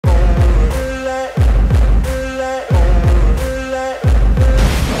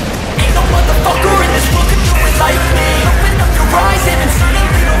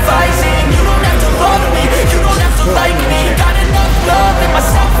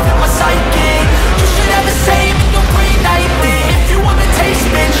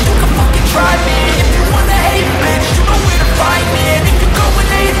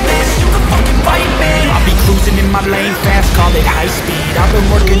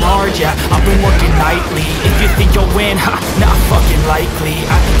hard, yeah, I've been working nightly. If you think you'll win, ha, not fucking likely.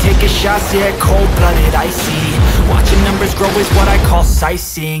 I can take a shot, yeah, cold-blooded, icy. Watching numbers grow is what I call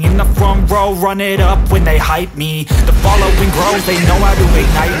sightseeing. In the front row, run it up when they hype me. The following grows, they know how to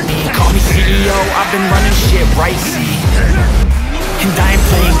ignite me. Call me CEO, I've been running shit right, see. And I ain't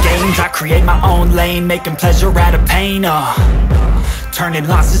playing games, I create my own lane, making pleasure out of pain, turning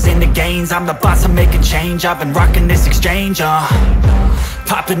losses into gains. I'm the boss, I'm making change. I've been rocking this exchange,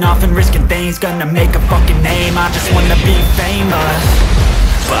 popping off and risking things. Gonna make a fucking name. I just wanna be famous,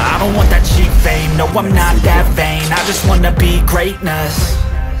 but I don't want that cheap fame. No, I'm not that vain. I just wanna be greatness.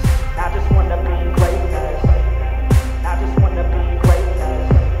 I just wanna be greatness. I just wanna be greatness.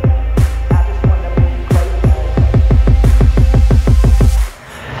 I just wanna be greatness.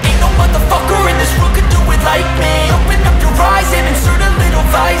 Ain't no motherfucker in this world could do it like me. Open up your eyes and insert a little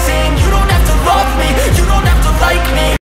visine. You don't have to love me, you don't have to like me.